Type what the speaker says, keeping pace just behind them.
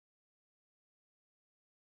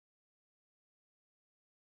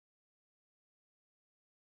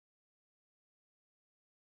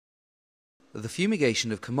The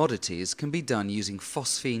fumigation of commodities can be done using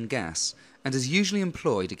phosphine gas and is usually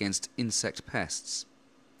employed against insect pests.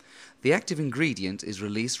 The active ingredient is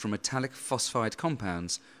released from metallic phosphide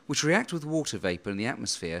compounds which react with water vapour in the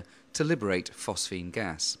atmosphere to liberate phosphine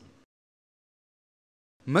gas.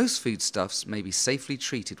 Most foodstuffs may be safely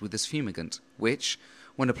treated with this fumigant, which,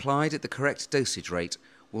 when applied at the correct dosage rate,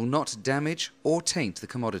 will not damage or taint the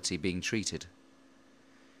commodity being treated.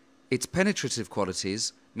 Its penetrative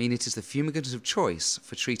qualities mean it is the fumigant of choice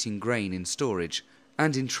for treating grain in storage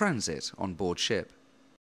and in transit on board ship.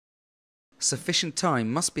 Sufficient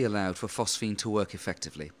time must be allowed for phosphine to work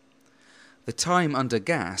effectively. The time under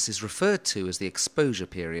gas is referred to as the exposure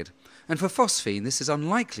period, and for phosphine this is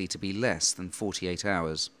unlikely to be less than 48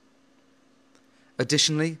 hours.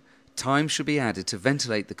 Additionally, time should be added to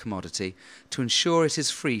ventilate the commodity to ensure it is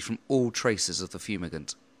free from all traces of the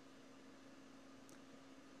fumigant.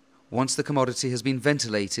 Once the commodity has been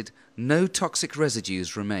ventilated, no toxic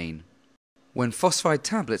residues remain. When phosphide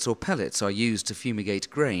tablets or pellets are used to fumigate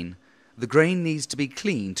grain, the grain needs to be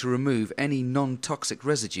cleaned to remove any non-toxic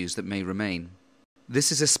residues that may remain.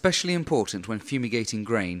 This is especially important when fumigating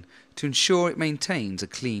grain to ensure it maintains a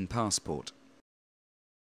clean passport.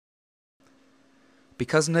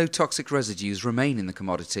 Because no toxic residues remain in the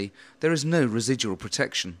commodity, there is no residual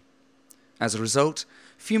protection. As a result,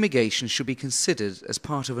 fumigation should be considered as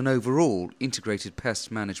part of an overall integrated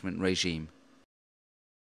pest management regime.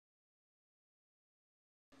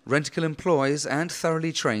 Rentokil employs and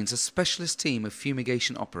thoroughly trains a specialist team of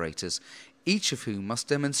fumigation operators, each of whom must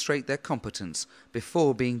demonstrate their competence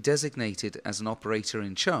before being designated as an operator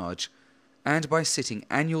in charge and by sitting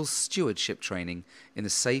annual stewardship training in the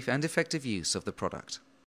safe and effective use of the product.